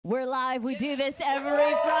We're live. We do this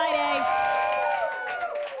every Friday.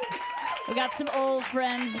 We got some old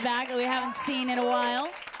friends back that we haven't seen in a while.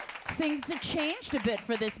 Things have changed a bit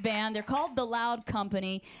for this band. They're called The Loud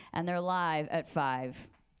Company, and they're live at 5.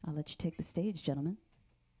 I'll let you take the stage, gentlemen.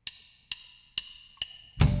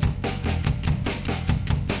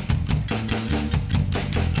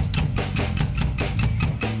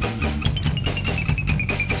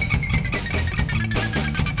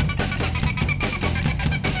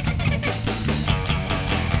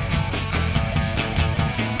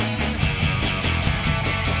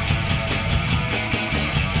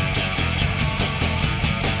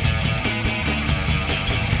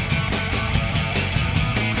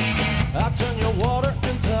 Turn your water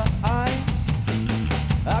into ice,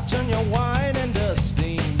 I'll turn your wine into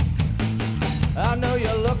steam. I know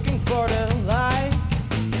you're looking for delight,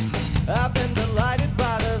 I've been delighted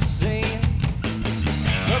by the scene.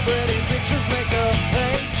 The pretty pictures make a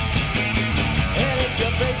face, and it's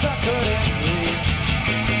your face I couldn't read.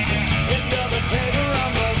 If you're the favor,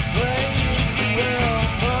 I'm a slave, well,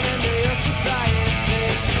 born into your society.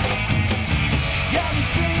 Got me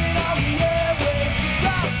singing on the airwaves, it's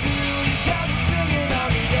all good.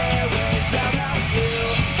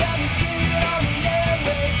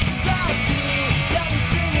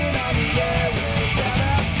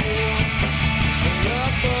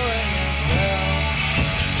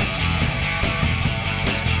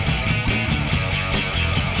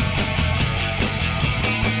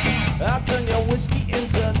 I'll turn your whiskey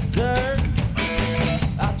into dirt,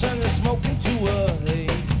 I'll turn your smoke into a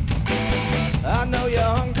haze. I know you're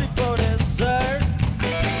hungry for dessert,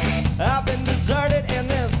 I've been deserted in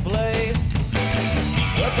this place.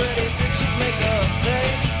 The pretty pictures make a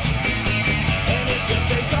face, and it's your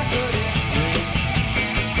face I couldn't read.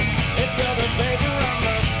 If you're the beggar, I'm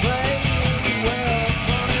the slave, well,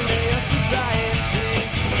 born into your society.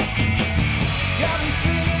 Got me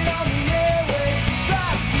singing on the airwaves, it's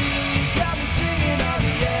all good. Got me singing on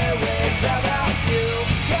the airwaves, how about you?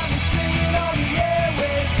 Got me singing on the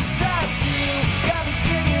airwaves, it's all good. Got me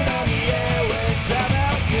singing on the airwaves, how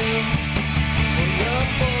about you? Well, you're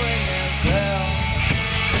boring as hell.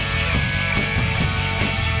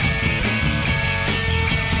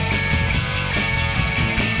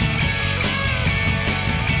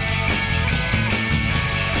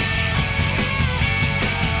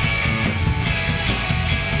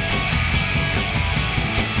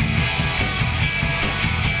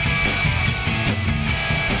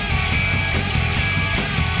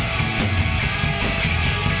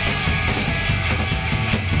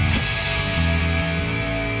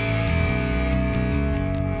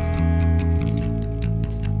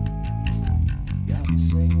 Got me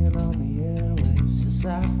singing on the airwaves, yes I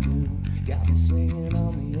do. Got me singing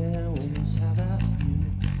on the airwaves, how about you?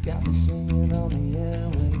 Got me singing on the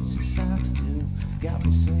airwaves, yes I do. Got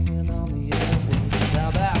me singing on the airwaves, how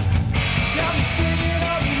about you? Got me singing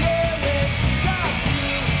on the airwaves, yes I do.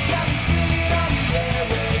 Got me singing on the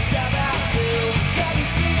airwaves, how about you? Got me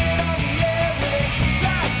singing on the airwaves, yes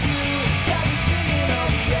I do. Got me singing on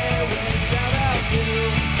the airwaves, how about you?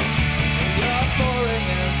 You're boring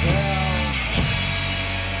as hell.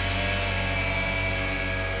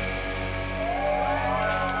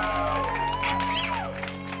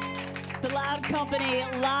 The Loud Company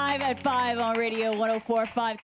live at 5 on Radio 104.5.